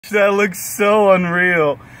That looks so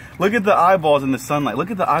unreal. Look at the eyeballs in the sunlight.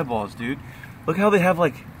 Look at the eyeballs, dude. Look how they have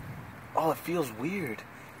like, oh, it feels weird.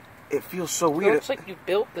 It feels so weird. It looks like you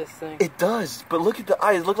built this thing. It does, but look at the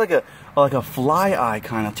eyes. It looks like a fly eye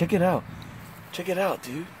kind of. Check it out. Check it out,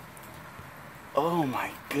 dude. Oh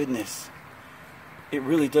my goodness. It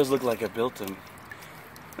really does look like I built them.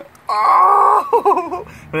 Oh!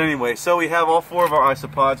 But anyway, so we have all 4 of our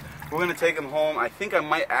isopods. We're going to take them home. I think I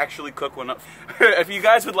might actually cook one up. If you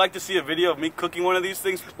guys would like to see a video of me cooking one of these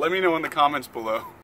things, let me know in the comments below.